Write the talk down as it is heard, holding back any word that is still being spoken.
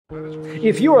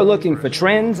If you are looking for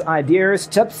trends, ideas,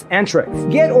 tips, and tricks,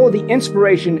 get all the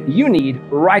inspiration you need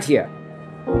right here.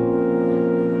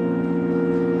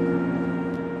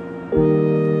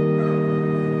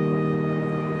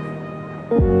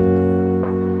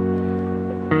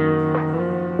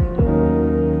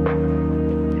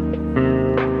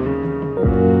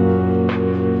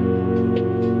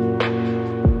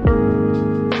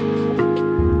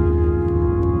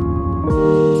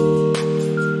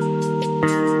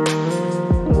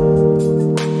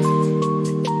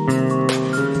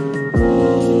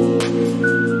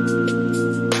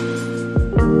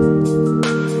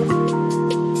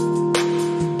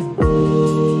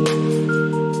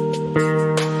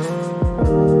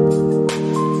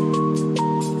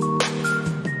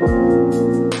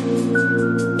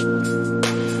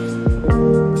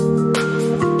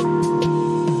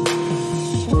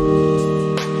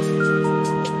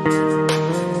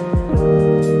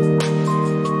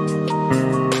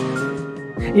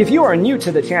 If you are new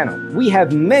to the channel, we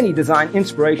have many design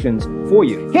inspirations for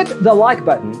you. Hit the like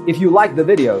button if you like the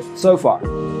video so far.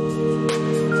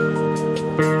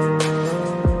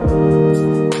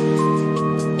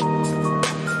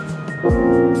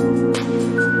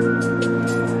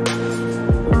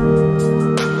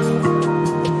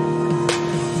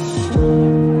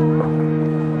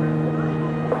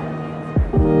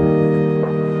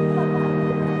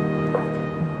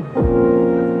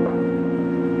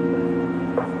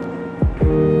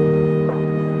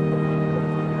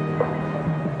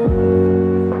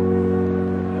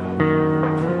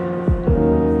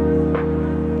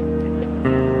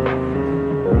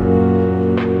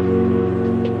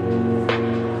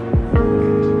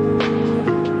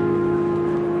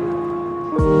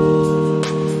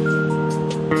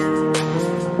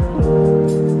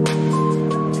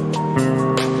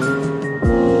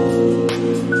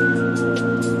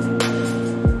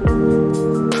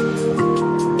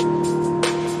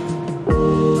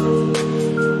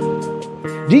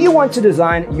 Do you want to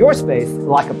design your space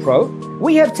like a pro?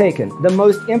 We have taken the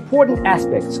most important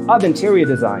aspects of interior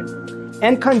design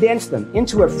and condensed them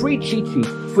into a free cheat sheet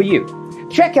for you.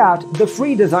 Check out the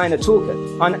free designer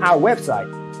toolkit on our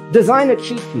website,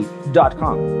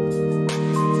 designercheatsheet.com.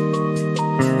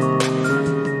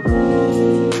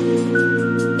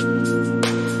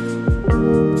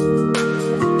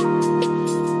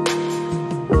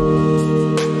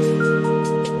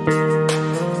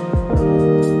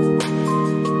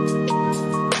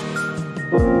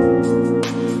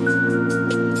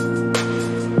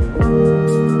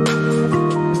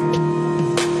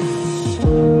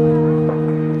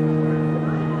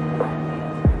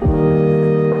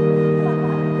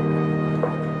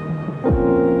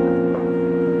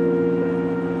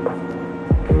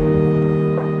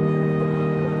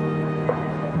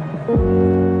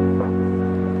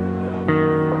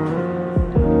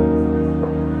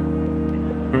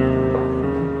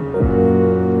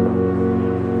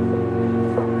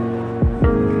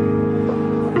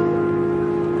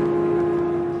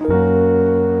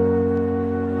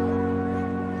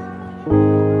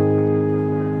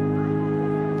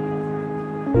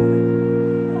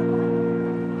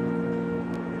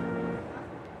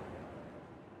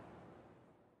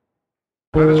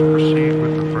 Let us proceed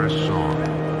with the first song.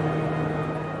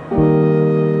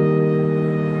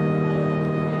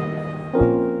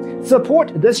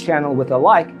 Support this channel with a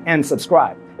like and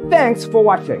subscribe. Thanks for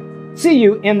watching. See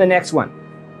you in the next one.